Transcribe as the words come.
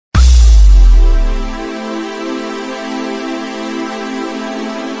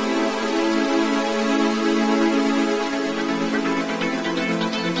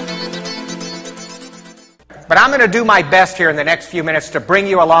But I'm going to do my best here in the next few minutes to bring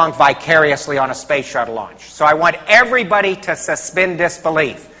you along vicariously on a space shuttle launch. So I want everybody to suspend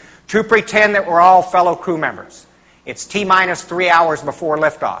disbelief, to pretend that we're all fellow crew members. It's T-minus 3 hours before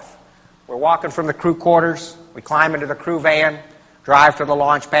liftoff. We're walking from the crew quarters. We climb into the crew van, drive to the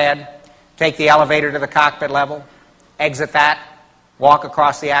launch pad, take the elevator to the cockpit level, exit that, walk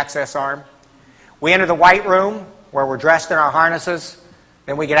across the access arm. We enter the white room where we're dressed in our harnesses.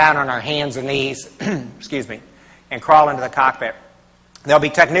 Then we get out on our hands and knees, excuse me, and crawl into the cockpit. There'll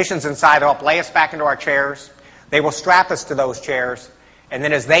be technicians inside that will lay us back into our chairs. They will strap us to those chairs. And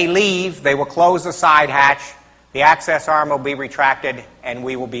then as they leave, they will close the side hatch. The access arm will be retracted, and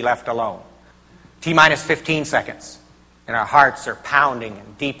we will be left alone. T-minus 15 seconds, and our hearts are pounding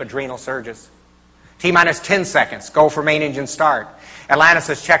in deep adrenal surges. T-minus 10 seconds, go for main engine start. Atlantis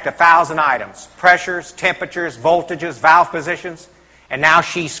has checked 1,000 items, pressures, temperatures, voltages, valve positions. And now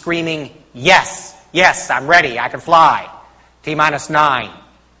she's screaming, yes, yes, I'm ready, I can fly. T-minus 9,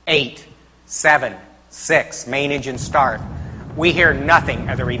 8, 7, 6, main engine start. We hear nothing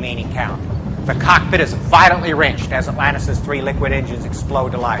of the remaining count. The cockpit is violently wrenched as Atlantis' 3 liquid engines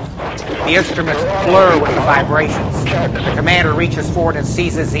explode to life. The instruments blur with the vibrations. The commander reaches forward and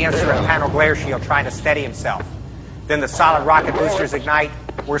seizes the instrument panel glare shield, trying to steady himself. Then the solid rocket boosters ignite.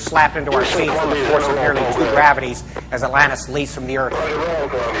 We're slapped into our seats with the force of nearly 2 gravities as Atlantis leaves from the Earth.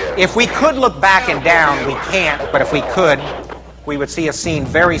 If we could look back and down, we can't, but if we could, we would see a scene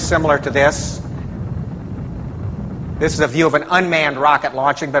very similar to this. This is a view of an unmanned rocket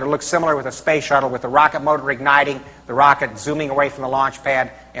launching, but it looks similar with a space shuttle, with the rocket motor igniting, the rocket zooming away from the launch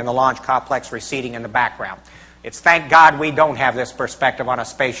pad, and the launch complex receding in the background. It's thank God we don't have this perspective on a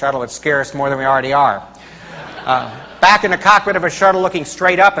space shuttle. It scares us more than we already are. Back in the cockpit of a shuttle looking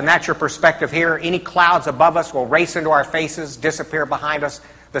straight up, and that's your perspective here, any clouds above us will race into our faces, disappear behind us.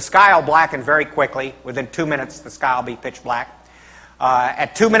 The sky will blacken very quickly. Within 2 minutes, the sky will be pitch black.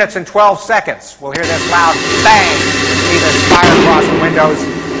 At 2 minutes and 12 seconds, we'll hear this loud bang. See this fire across the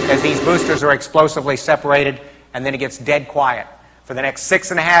windows as these boosters are explosively separated, and then it gets dead quiet. For the next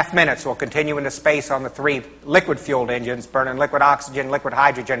 6.5 minutes, we'll continue into space on the 3 liquid-fueled engines, burning liquid oxygen, liquid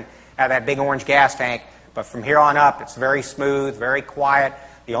hydrogen out of that big orange gas tank. But from here on up, it's very smooth, very quiet.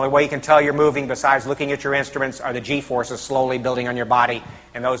 The only way you can tell you're moving, besides looking at your instruments, are the G-forces slowly building on your body,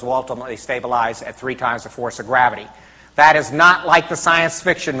 and those will ultimately stabilize at 3 times the force of gravity. That is not like the science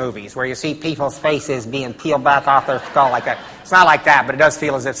fiction movies, where you see people's faces being peeled back off their skull like that. It's not like that, but it does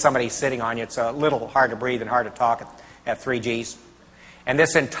feel as if somebody's sitting on you. It's a little hard to breathe and hard to talk at 3 Gs. And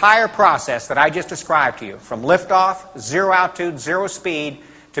this entire process that I just described to you, from liftoff, 0 altitude, 0 speed,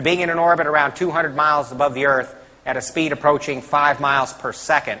 to being in an orbit around 200 miles above the Earth at a speed approaching 5 miles per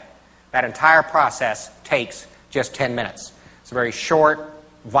second, that entire process takes just 10 minutes. It's a very short,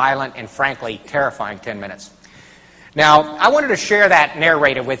 violent, and frankly terrifying 10 minutes. Now, I wanted to share that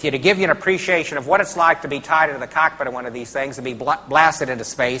narrative with you to give you an appreciation of what it's like to be tied into the cockpit of one of these things and be blasted into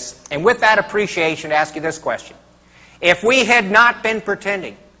space. And with that appreciation, to ask you this question. If we had not been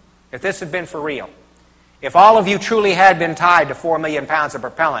pretending, if this had been for real, if all of you truly had been tied to 4 million pounds of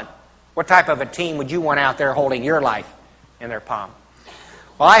propellant, what type of a team would you want out there holding your life in their palm?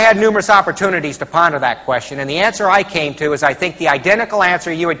 Well, I had numerous opportunities to ponder that question, and the answer I came to is I think the identical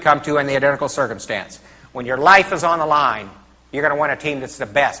answer you would come to in the identical circumstance. When your life is on the line, you're going to want a team that's the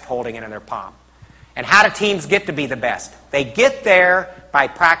best holding it in their palm. And how do teams get to be the best? They get there by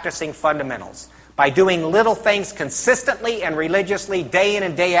practicing fundamentals, by doing little things consistently and religiously day in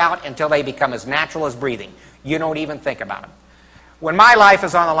and day out until they become as natural as breathing. You don't even think about them. When my life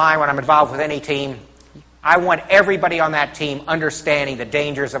is on the line, when I'm involved with any team, I want everybody on that team understanding the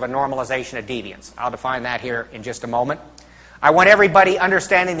dangers of a normalization of deviance. I'll define that here in just a moment. I want everybody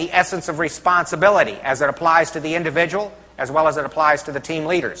understanding the essence of responsibility as it applies to the individual as well as it applies to the team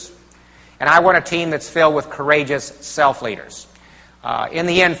leaders. And I want a team that's filled with courageous self-leaders. In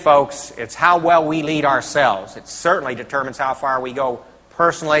the end, folks, it's how well we lead ourselves. It certainly determines how far we go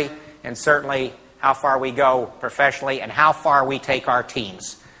personally, and certainly how far we go professionally, and how far we take our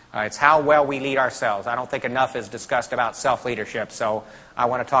teams. It's how well we lead ourselves. I don't think enough is discussed about self-leadership, so I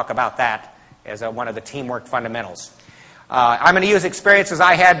want to talk about that as one of the teamwork fundamentals. I'm going to use experiences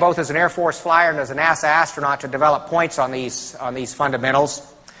I had both as an Air Force flyer and as a NASA astronaut to develop points on these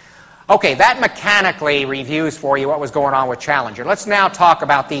fundamentals. Okay, that mechanically reviews for you what was going on with Challenger. Let's now talk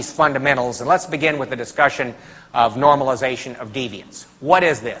about these fundamentals, and let's begin with the discussion of normalization of deviance. What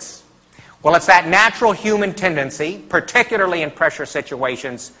is this? Well, it's that natural human tendency, particularly in pressure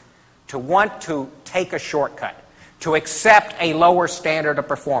situations, to want to take a shortcut, to accept a lower standard of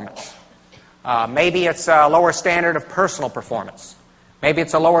performance. Maybe it's a lower standard of personal performance. Maybe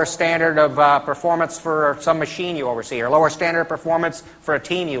it's a lower standard of performance for some machine you oversee, or lower standard of performance for a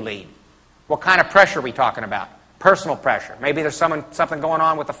team you lead. What kind of pressure are we talking about? Personal pressure. Maybe there's something going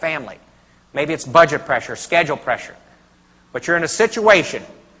on with the family. Maybe it's budget pressure, schedule pressure. But you're in a situation,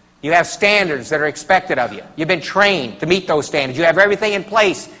 you have standards that are expected of you. You've been trained to meet those standards. You have everything in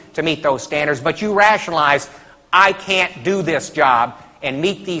place to meet those standards, but you rationalize, I can't do this job and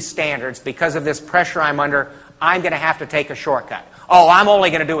meet these standards because of this pressure I'm under. I'm going to have to take a shortcut. Oh, I'm only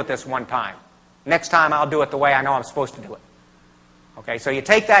going to do it this one time. Next time I'll do it the way I know I'm supposed to do it. Okay, so you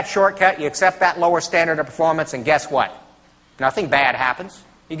take that shortcut, you accept that lower standard of performance, and guess what? Nothing bad happens.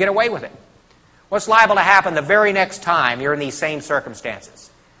 You get away with it. What's liable to happen the very next time you're in these same circumstances?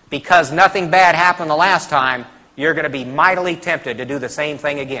 Because nothing bad happened the last time, you're going to be mightily tempted to do the same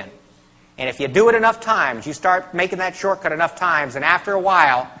thing again. And if you do it enough times, you start making that shortcut enough times, and after a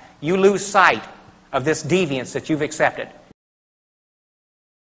while, you lose sight of this deviance that you've accepted.